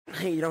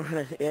You don't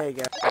have to, there you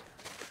go.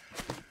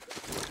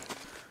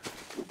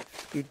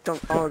 You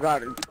don't, oh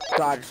god,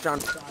 it's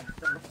done.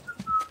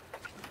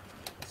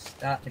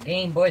 Start the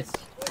game, boys.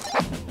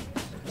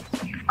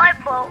 Hi,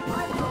 Bo.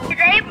 Is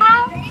it Bo?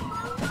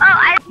 Oh,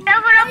 I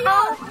leveled up, Bo.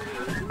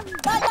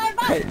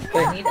 Hey,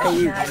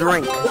 you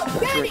drink.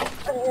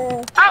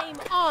 Game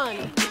on.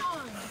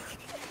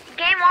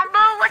 Game on,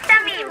 Bo? What's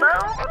that mean, Bo?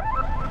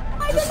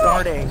 Just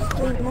starting.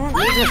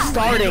 You're just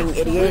starting,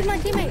 idiot. Where's my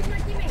teammate?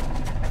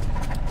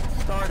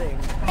 Starting.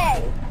 Hey.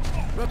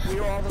 Look,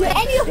 we're all the Do way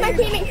any of my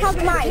teammates have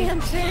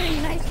mine?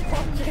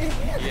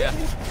 Yeah.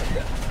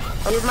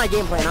 Here's my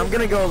game plan. I'm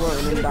gonna go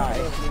alone and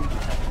die.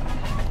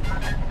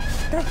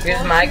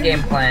 Here's my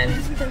game plan.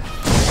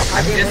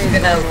 I'm just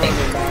gonna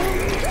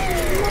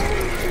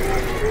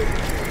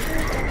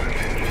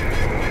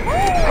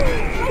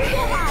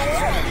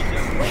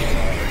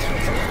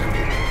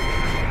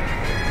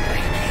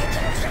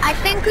I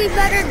think we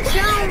better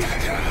jump.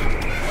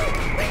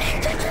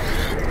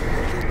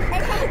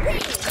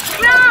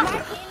 Jump!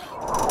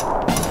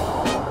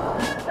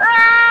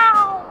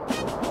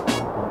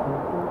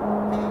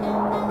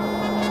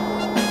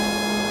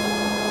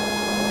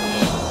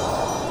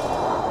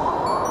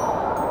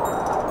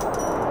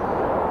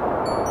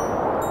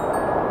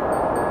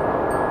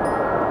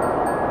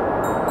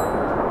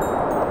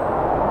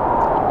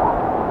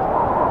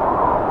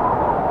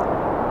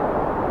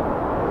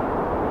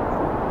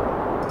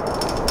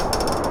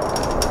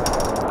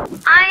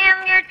 I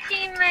am your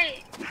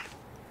teammate.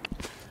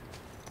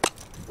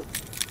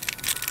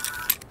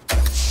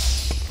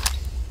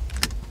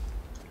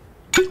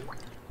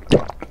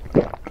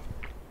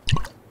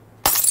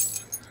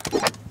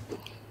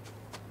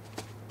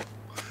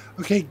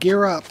 Okay,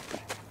 gear up.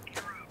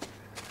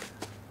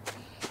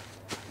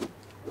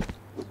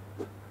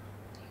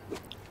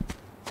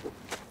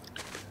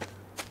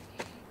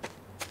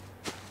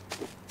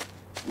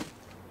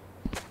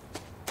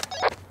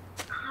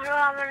 I don't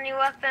have any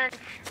weapons.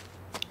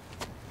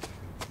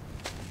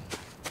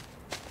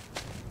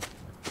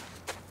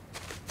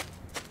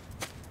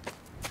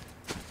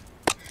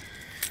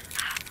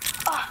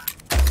 Oh,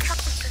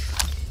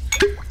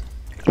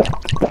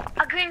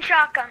 a green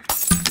shotgun.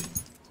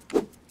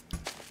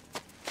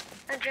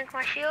 And drink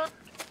my shield.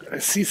 I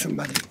see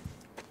somebody.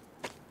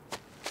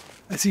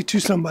 I see two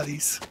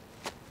somebodies.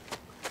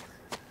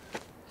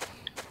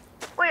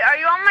 Wait, are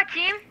you on my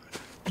team?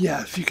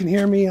 Yeah, if you can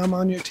hear me, I'm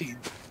on your team.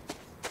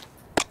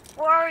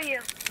 Where are you?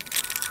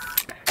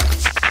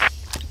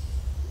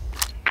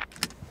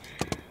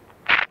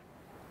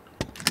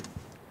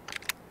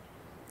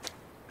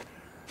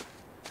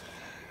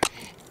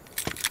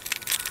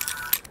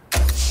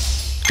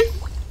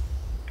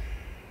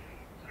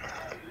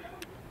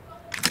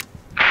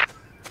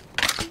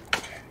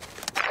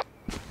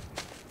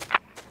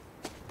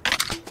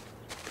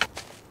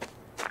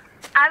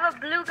 I have a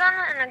blue gun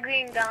and a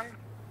green gun.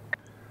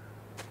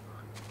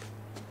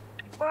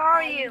 Where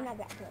are you?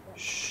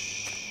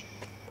 Shh.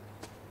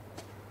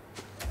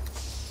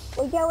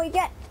 We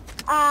get.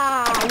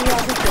 Ah, you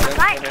have to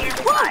Light and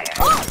fire.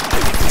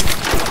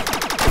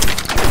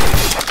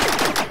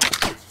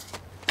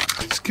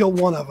 Just kill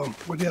one of them.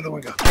 Where'd the other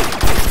one go?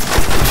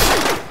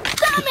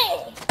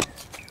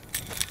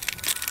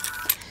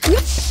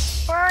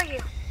 Where are you?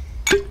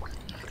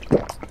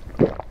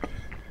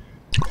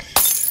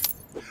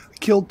 I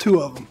killed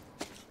two of them.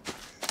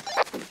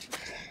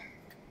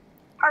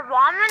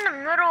 I'm in the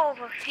middle of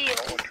a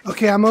field.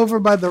 Okay, I'm over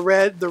by the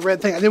red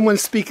thing. I didn't want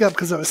to speak up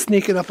because I was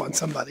sneaking up on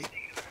somebody.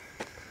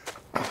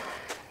 Alright,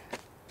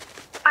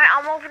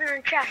 I'm opening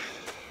the chest.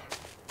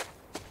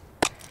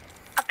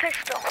 A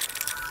pistol.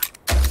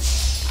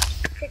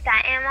 Get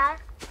that ammo.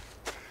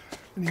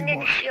 I need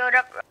to shield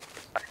up.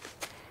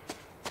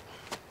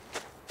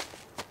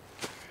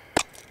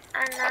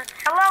 And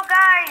hello,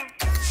 guys.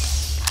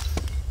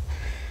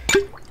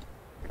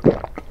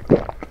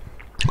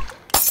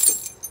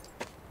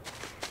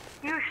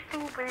 You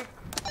stupid.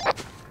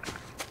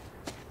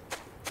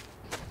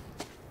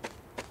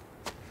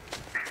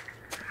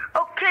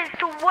 Okay,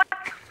 so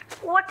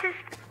what is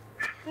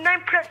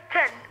 9 plus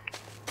 10?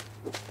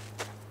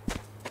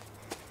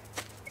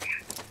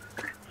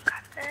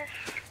 Got this.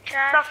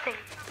 Just nothing.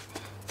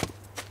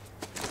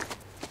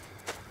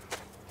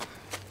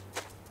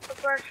 The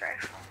burst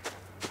rifle.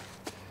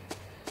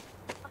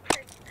 I'll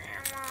take the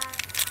ammo.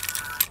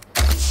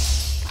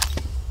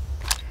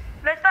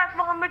 Let's not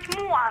fucking much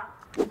more.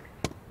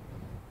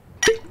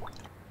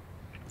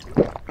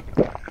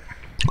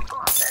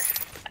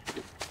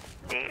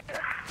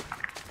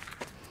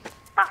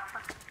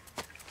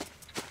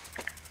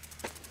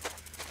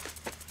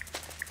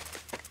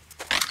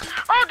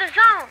 Oh, the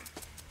zone!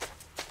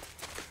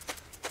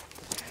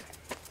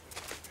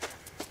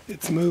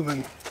 It's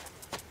moving.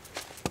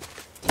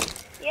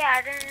 Yeah,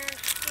 I didn't even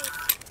see.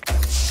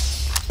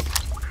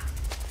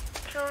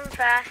 Moving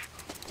fast.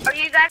 Are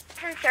you guys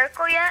in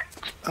circle yet?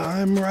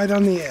 I'm right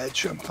on the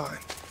edge. I'm fine.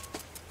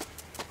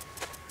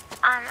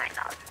 Oh my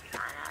god,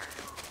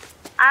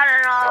 I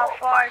don't know how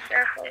far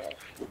circle is.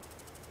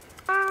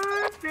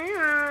 Oh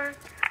man.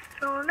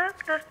 Don't let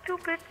the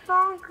stupid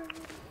song.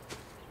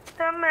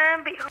 The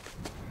man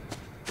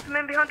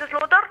behind the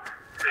slaughter.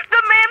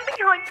 The man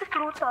behind the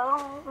slaughter.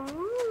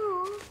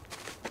 Ooh.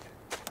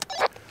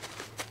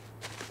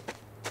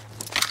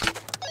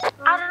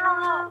 I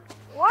don't know.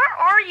 Where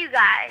are you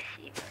guys?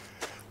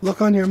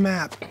 Look on your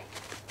map.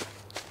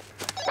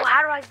 Well,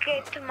 how do I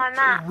get to my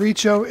map?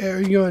 Reach over.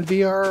 Are you on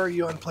VR or are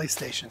you on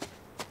PlayStation?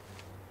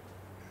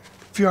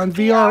 If you're on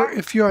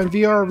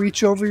VR,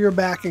 reach over your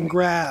back and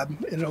grab,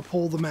 and it'll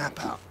pull the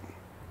map out.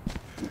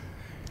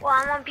 Well,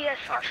 I'm on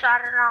PS4, so I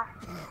don't know.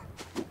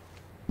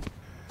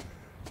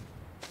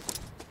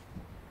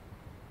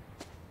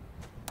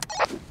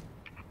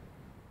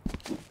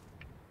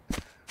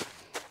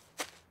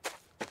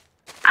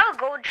 I have a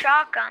gold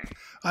shotgun.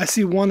 I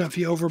see one of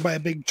you over by a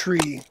big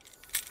tree.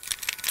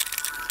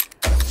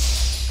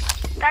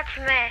 That's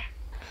me.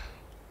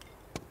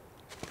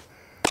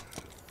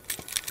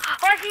 Oh,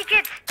 I see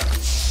kids.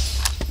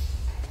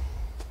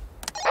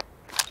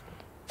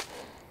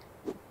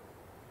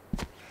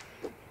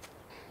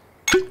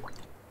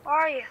 Where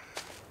are you?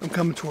 I'm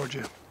coming towards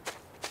you. Do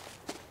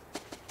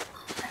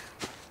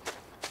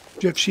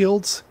you have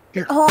shields?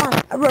 Here. Hold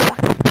on, Aurora.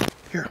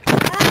 Here.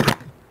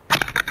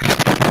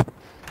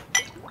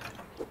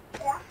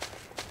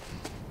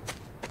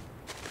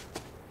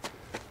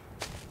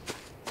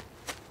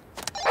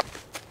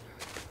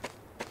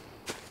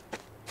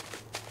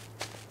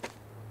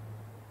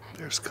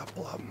 There's a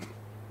couple of them.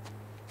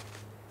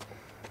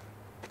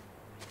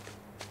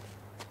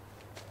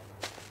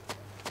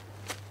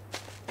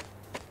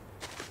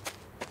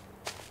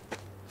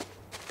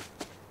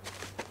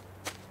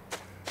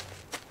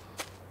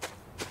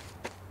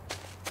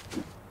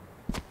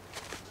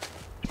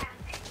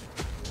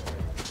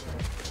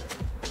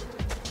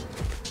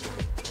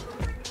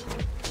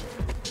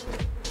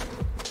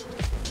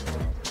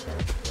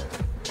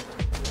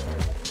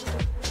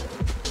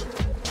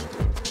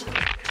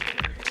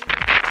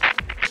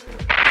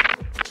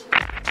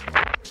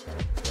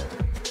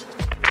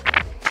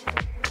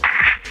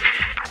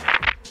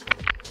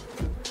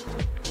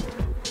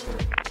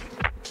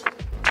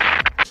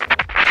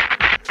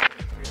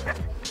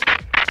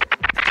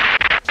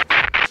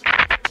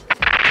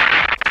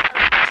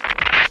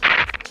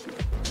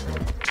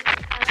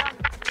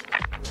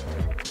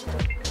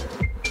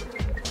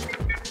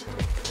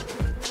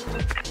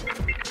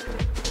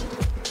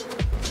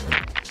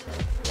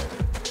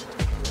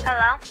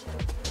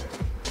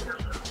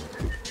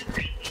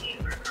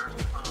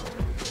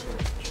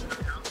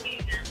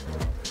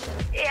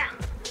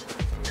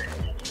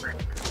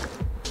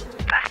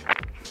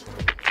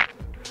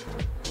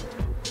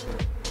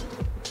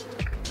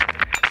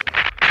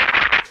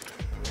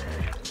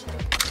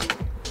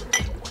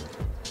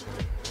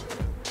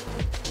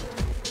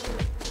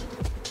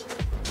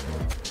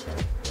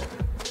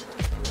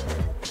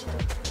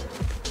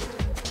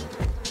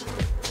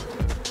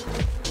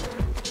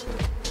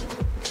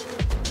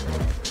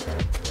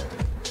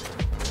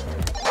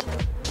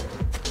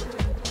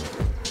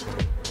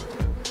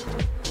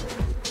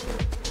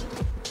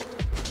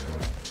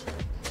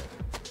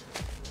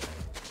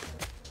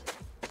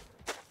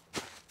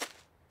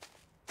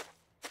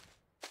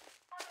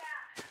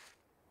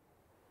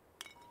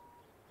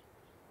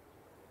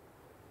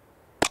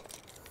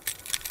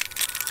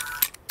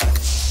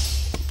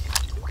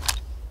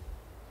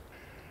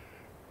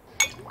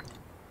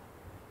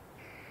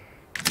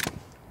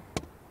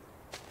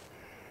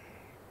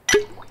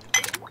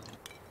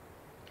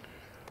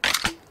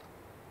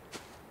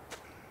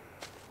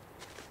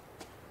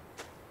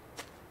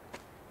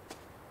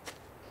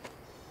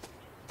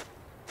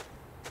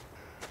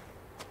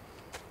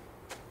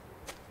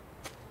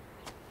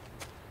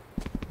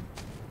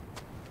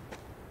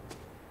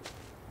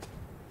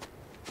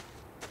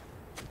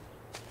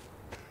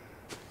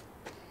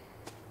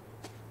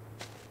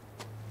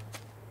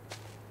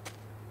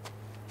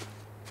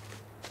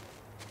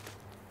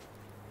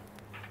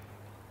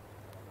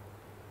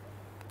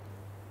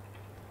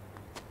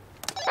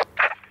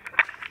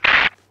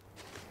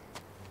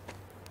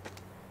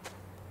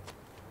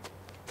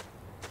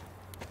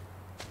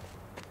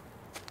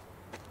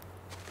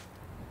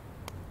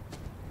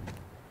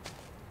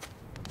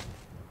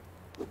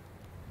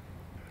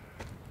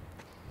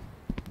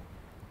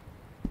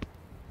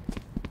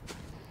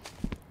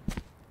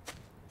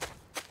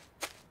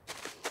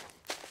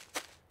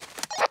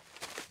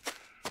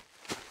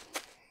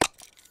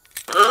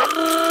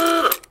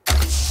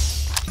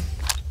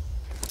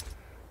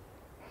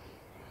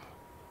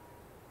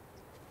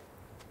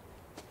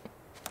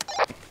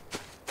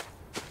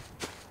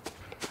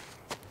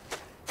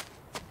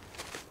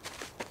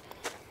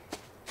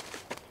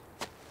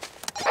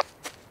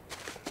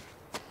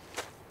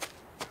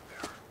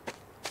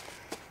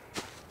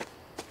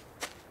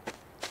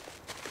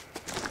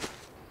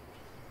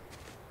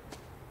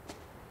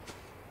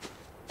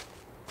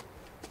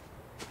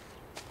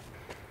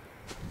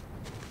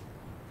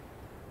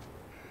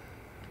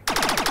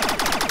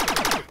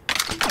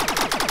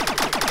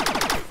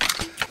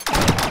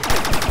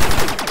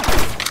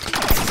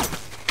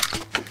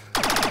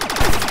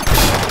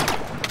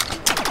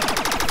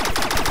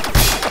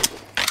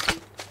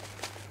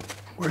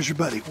 Where's your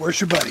buddy?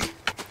 Where's your buddy?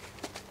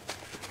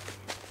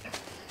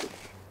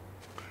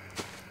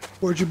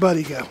 Where'd your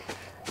buddy go?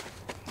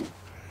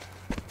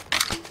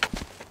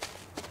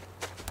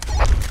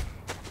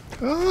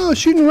 Oh,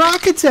 shooting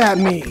rockets at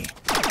me.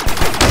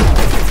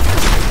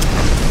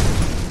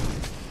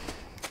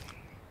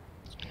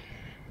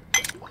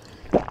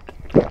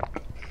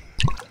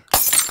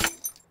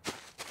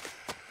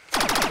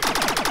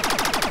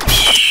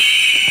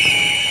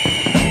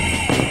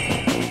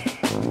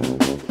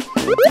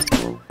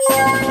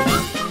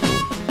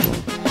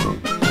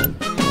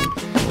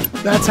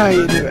 That's how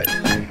you do it.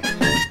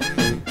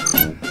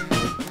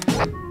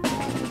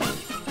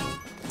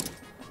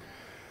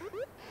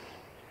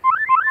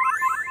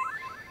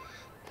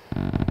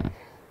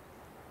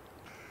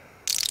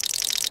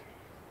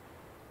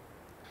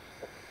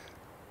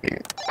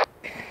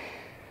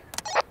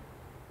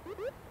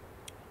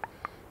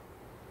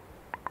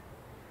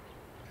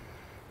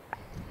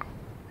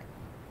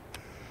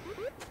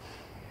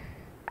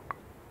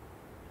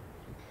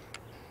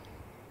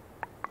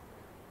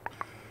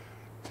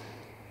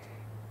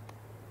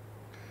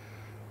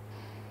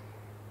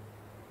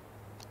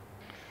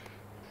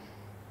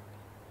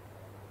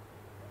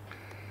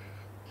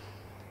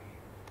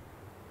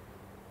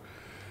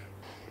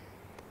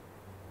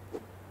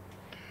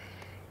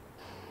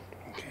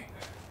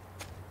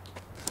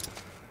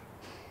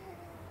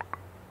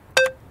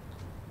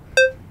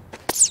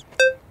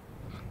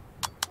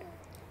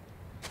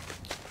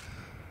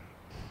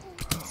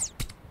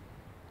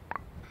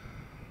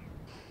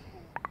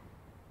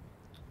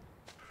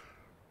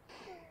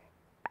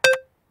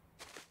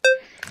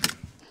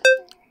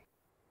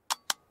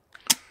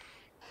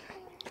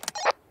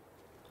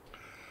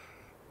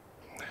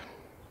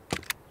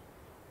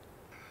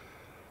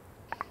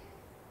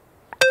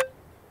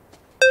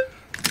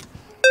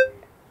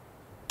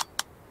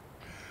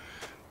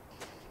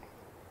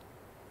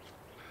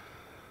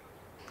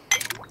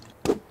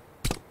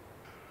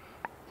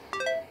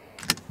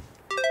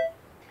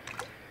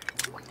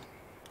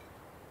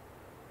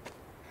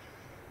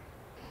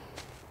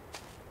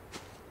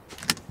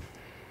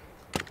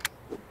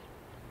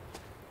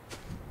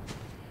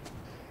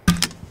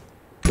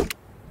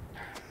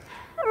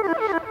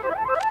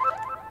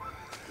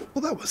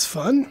 Well, that was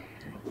fun.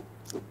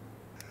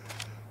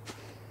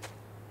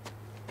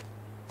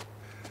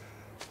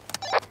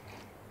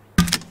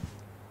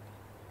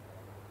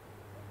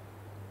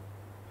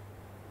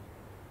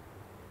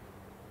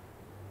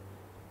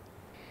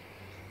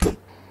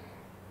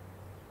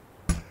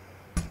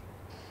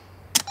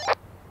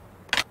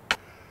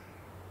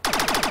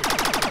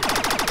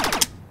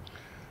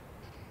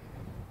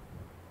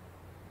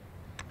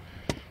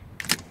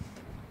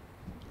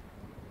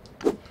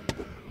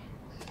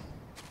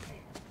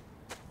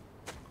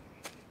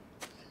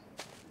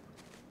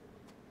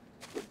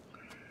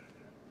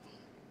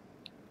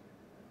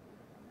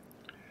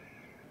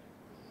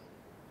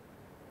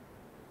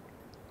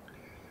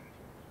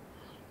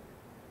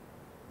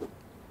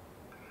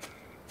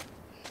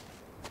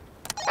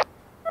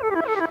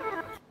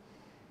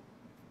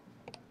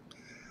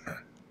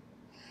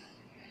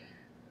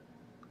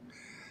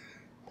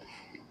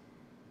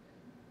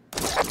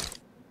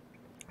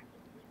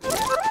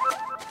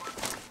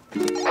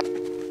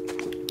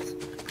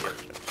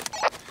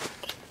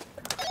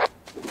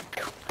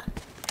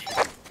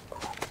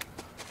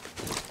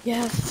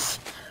 Yes.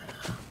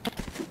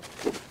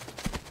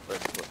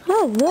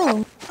 Oh,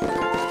 whoa.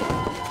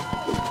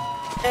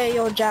 Hey,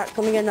 yo, Jack,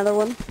 let me get another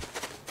one.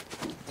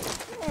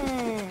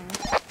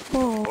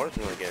 Oh. Of course,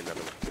 we're gonna get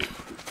another one.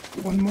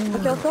 One more.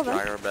 Okay, let's go then.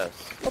 Try our best.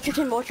 What's your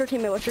team? What's your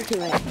teammate? What's your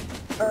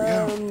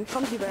teammate?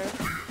 Comfy Bear.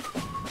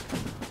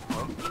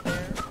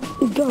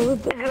 Go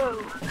with it.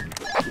 Go.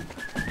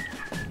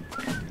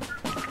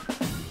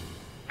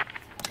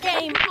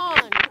 Game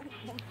on!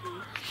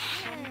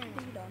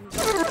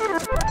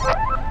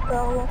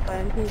 Roll up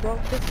and he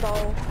broke the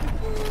soul.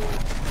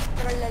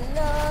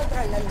 Tra-la-la,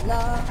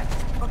 tra-la-la.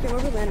 Okay, where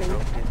are we landing?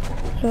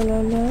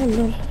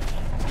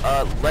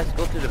 Tra-la-la-la. Let's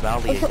go to the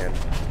valley again.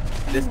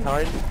 This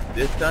time,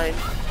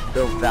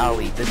 the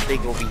valley. This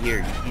thing over here.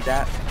 You see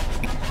that?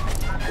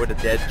 Where the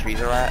dead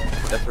trees are at?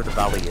 That's where the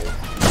valley is.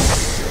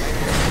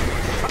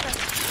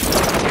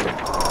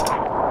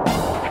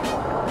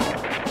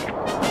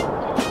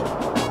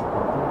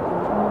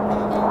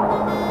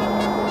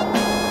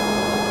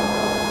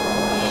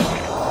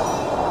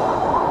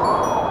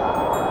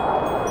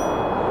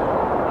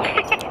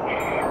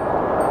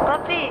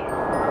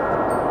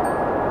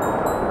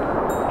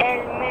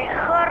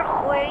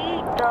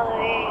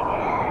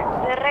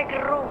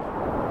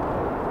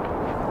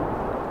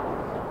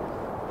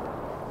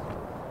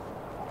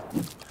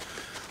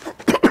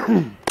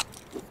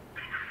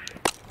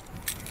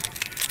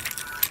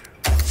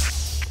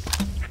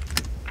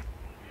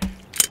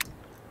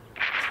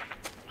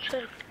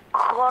 El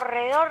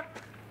corredor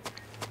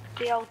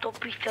de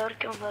autopista, a ver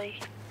qué onda ahí.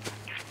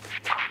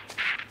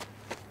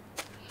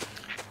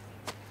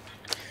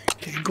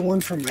 Okay,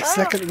 going for my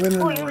second win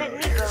in a row. That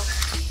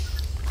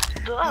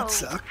Wow.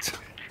 sucked.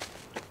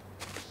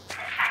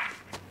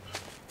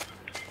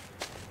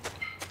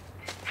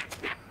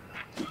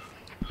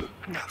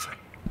 Nothing.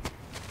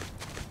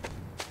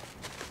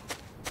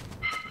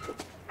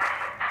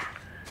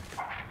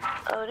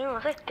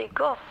 Abrimos este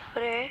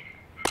cofre.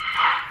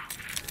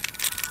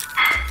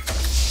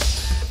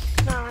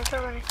 No, me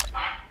quedo con esto.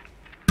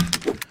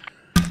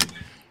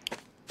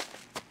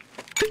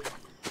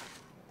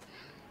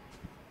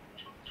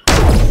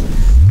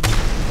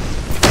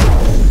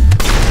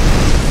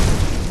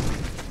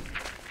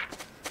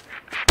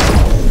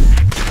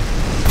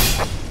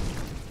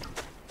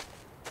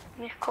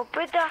 Mi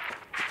escopeta.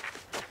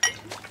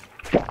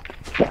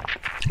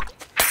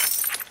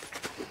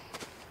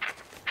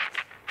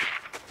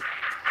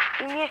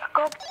 Y mi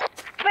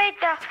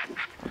escopeta.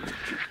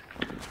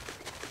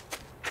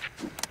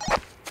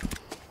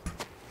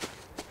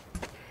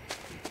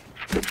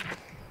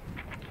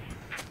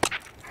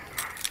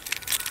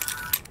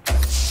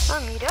 Ah,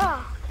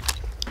 mira.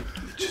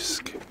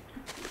 Just.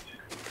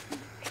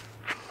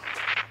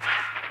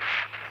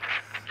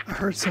 I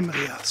heard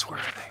somebody else. Where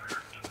are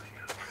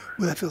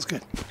they? Ooh, that feels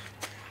good.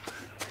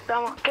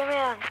 Vamos, ¿qué me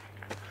dan?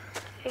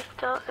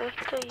 Esto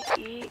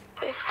y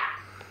esto.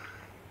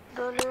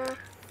 $.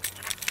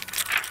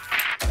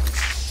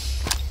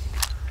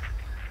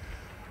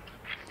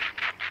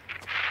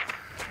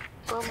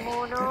 I need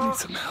Vámonos.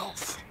 some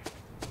health.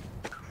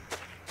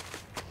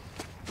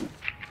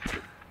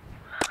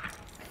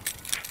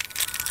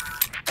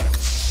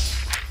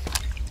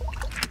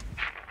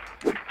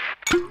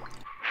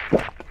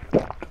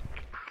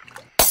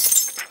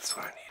 That's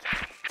what I need.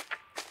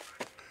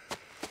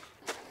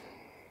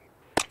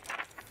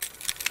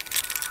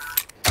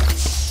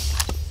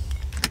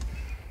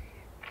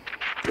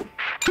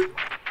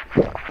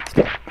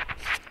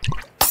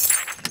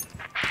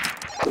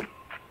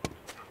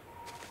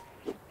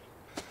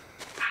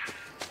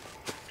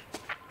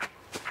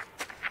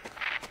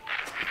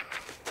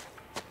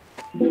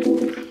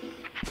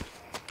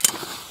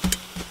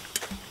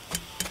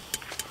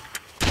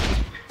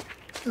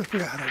 I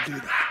forgot how to do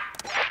that.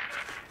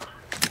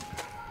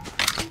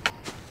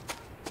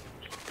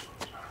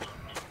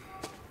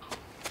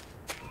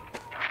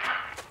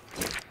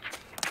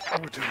 Oh,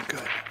 we're doing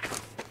good.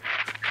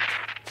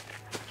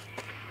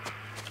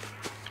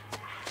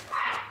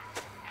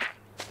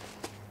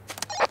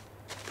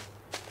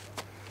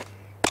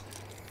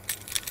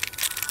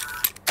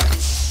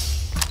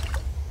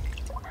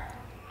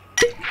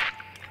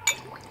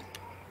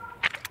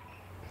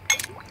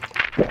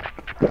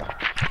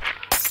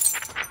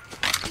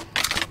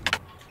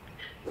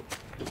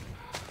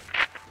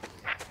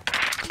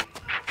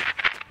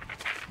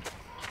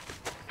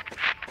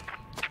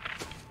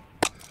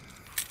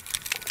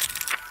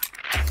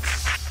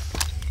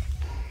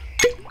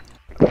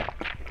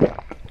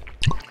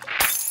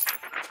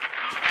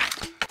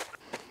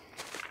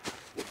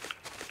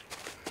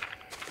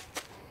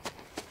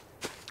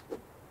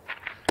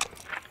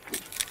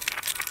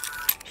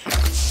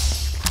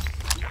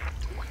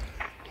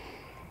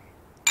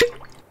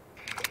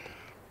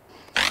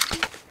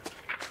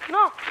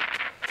 No.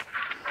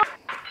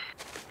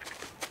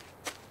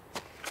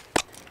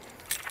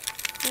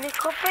 Mi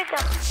escopeta.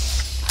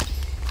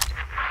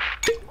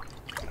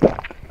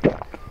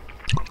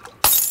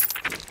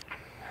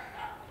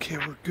 Okay,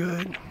 we're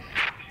good.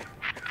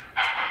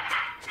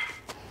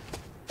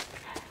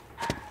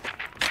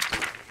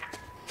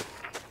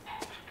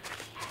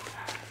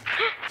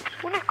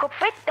 Una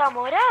escopeta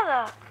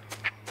morada.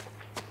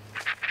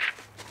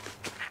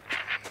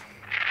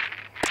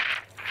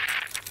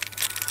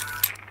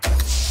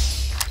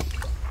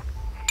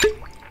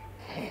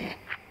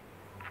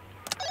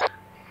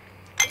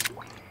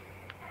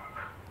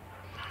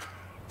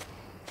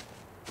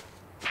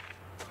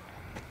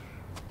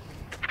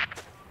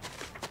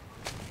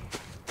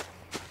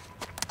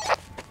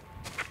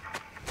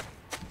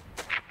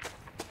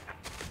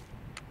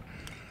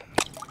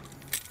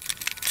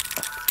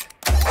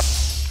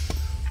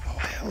 Oh,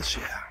 hell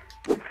yeah.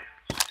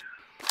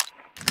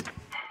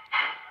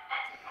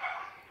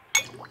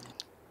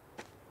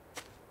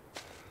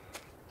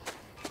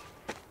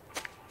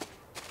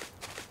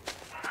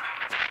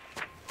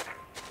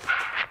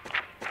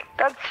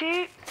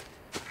 Taxi.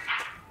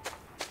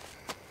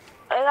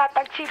 Oiga,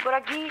 taxi por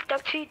aquí.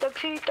 Taxi,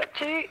 taxi,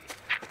 taxi.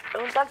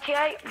 ¿Algún taxi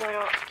hay?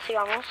 Bueno,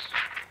 sigamos.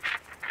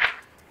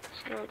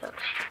 Si no hay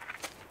taxi.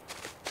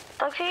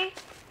 ¿Taxi?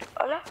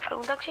 ¿Hola?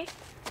 ¿Algún taxi?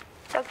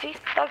 ¿Taxi?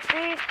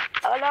 ¿Taxi?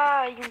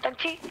 ¿Hola? ¿Hay un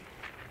taxi?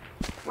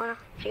 Bueno,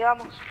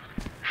 sigamos.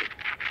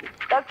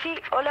 ¿Taxi?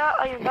 ¿Hola?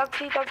 ¿Hay un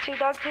taxi? ¿Taxi?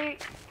 ¿Taxi?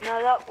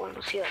 Nada,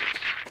 bueno, sigamos.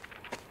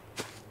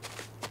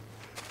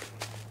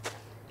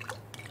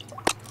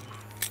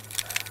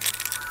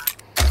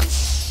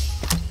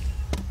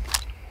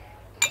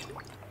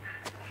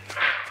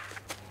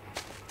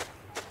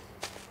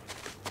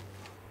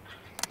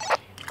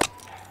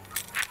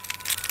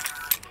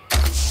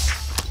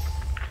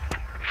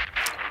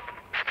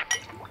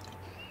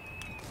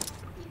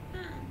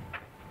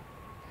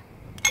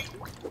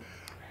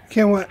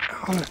 Can't what?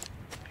 Hold on.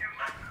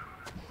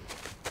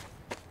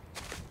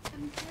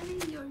 I'm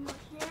telling you, your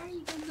hair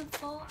is going to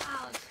fall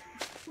out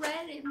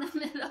right in the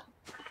middle.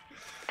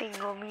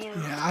 Tengo miedo.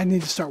 Yeah, I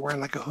need to start wearing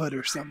like a hood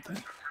or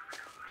something.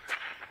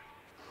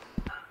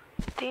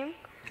 Team.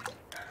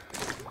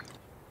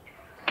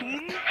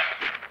 Team.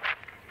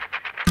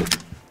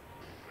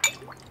 Team.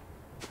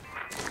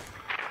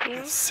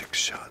 Got 6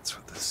 shots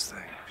with this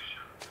thing.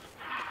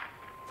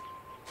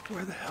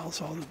 Where the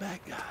hell's all the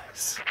bad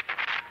guys?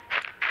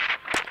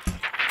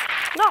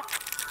 No.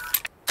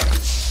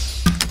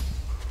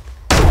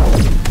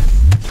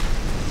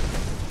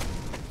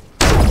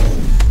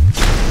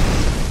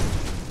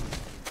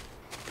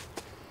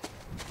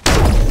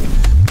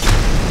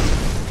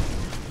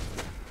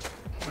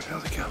 Where the hell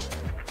they go?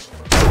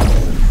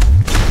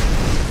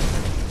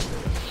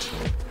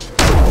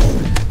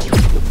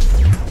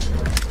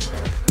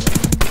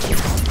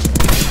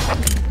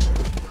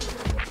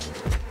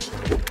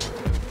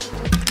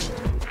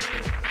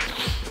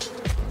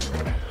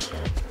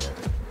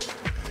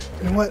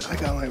 You know what? I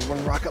got only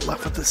 1 rocket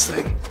left with this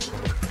thing.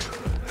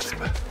 That's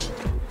bad.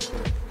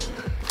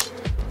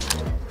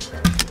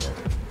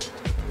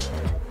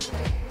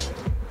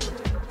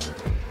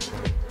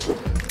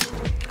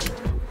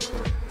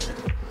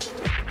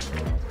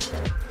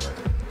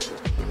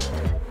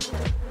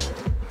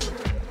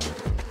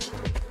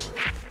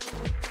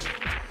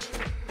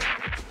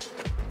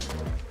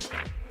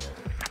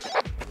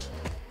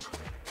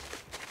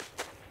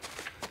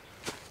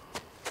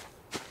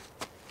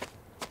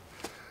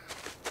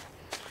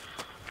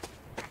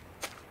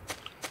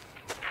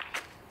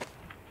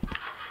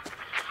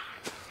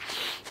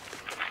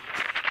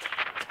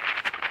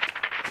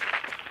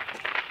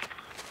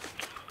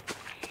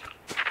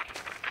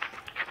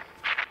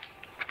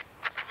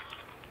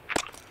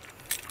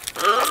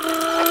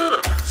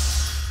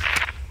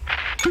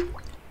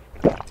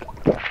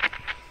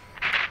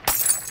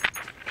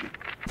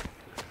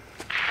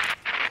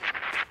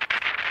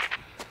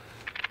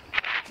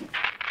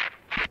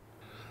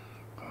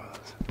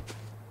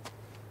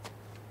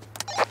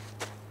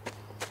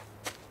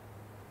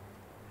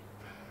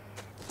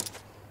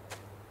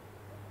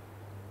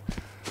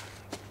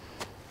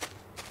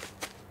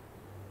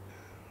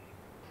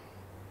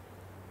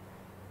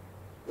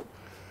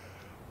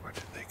 Where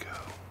did they go?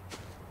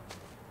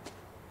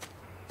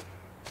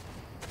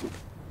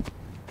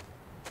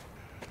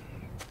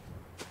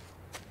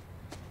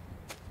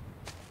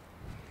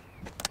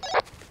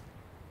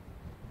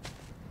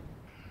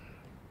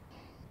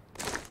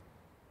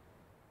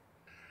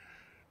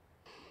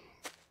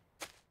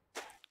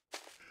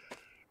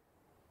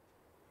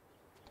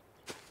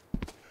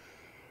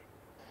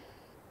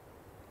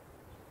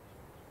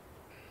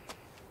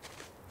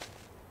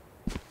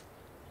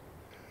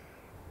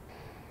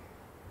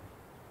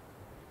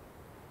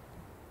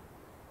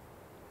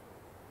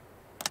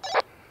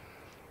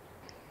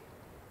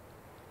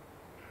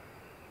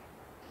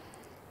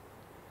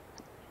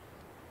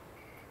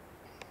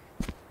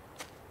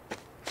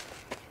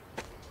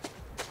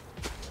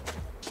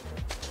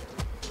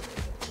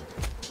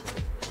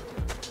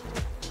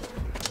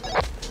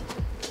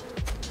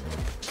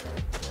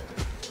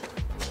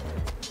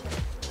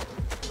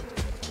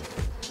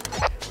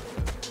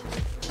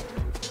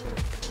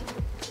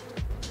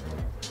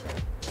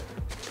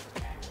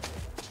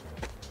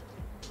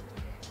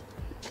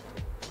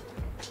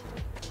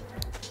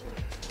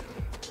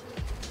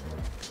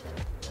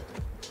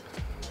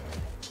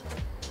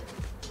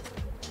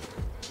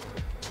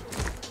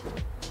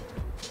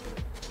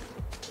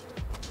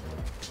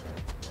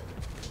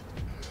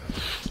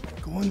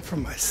 Going for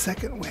my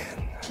 2nd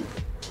win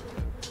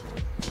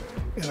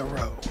in a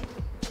row.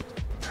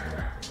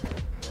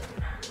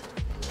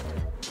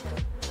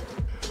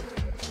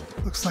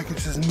 Looks like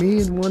it's just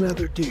me and 1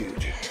 other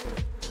dude.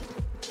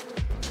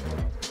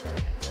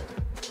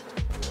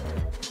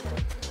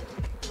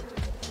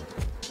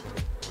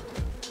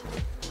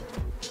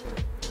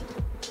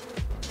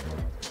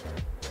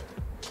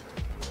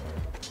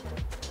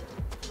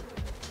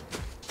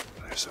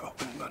 There's an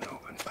open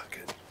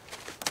bucket.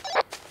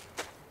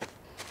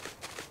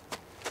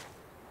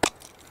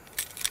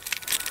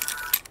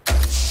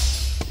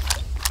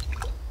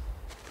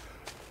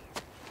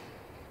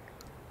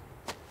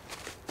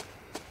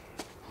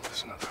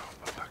 There's another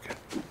open bucket.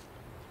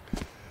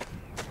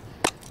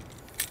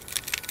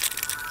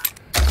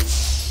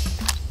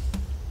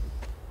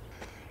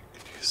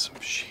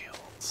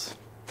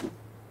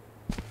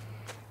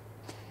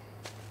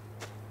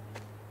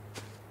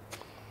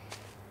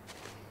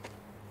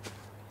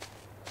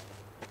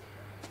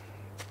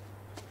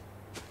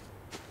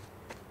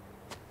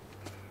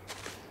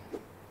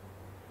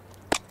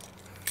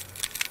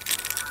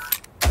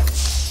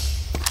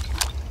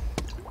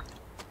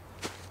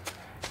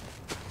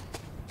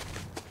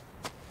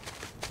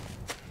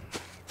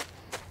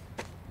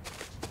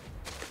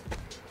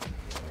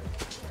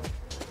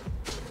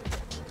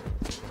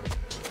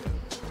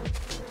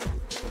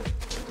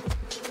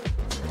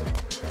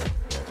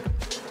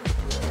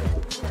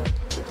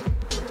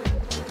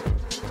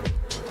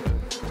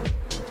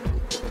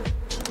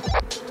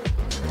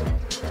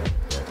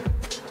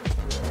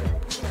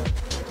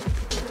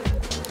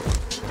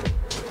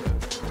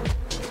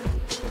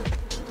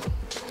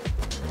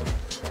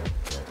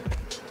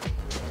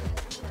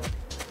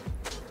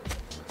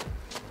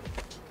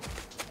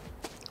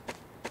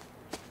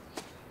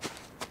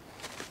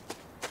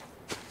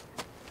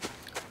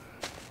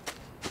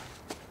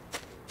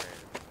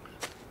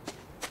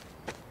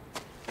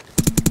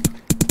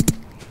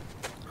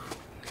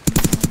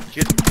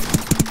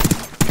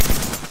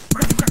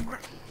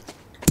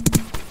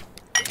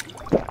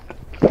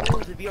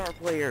 VR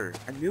player.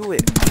 I knew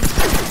it.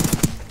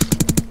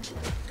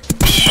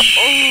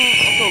 Oh,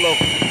 I'm so low.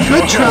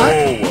 Good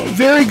try.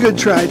 Very good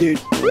try, dude.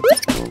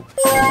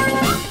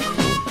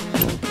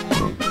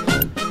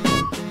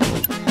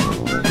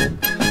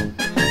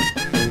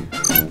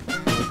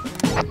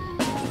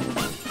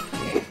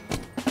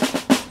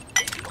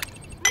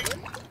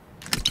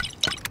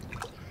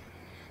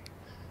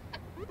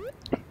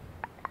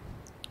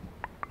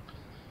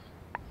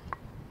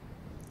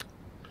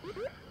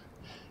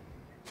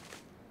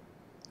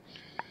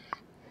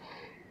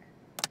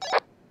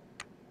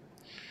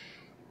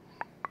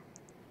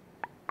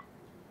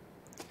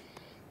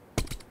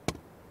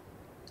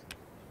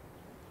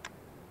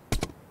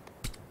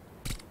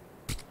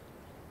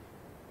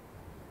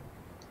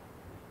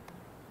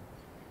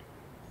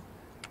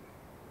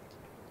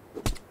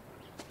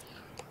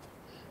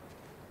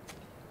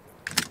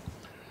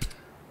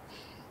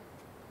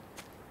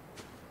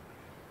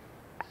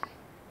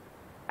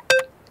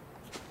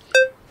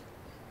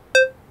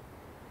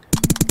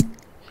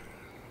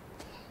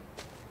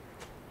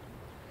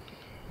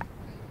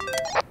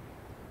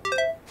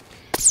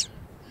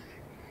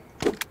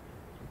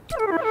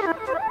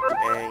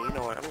 And you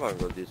know what? I'm gonna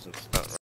go do some stuff.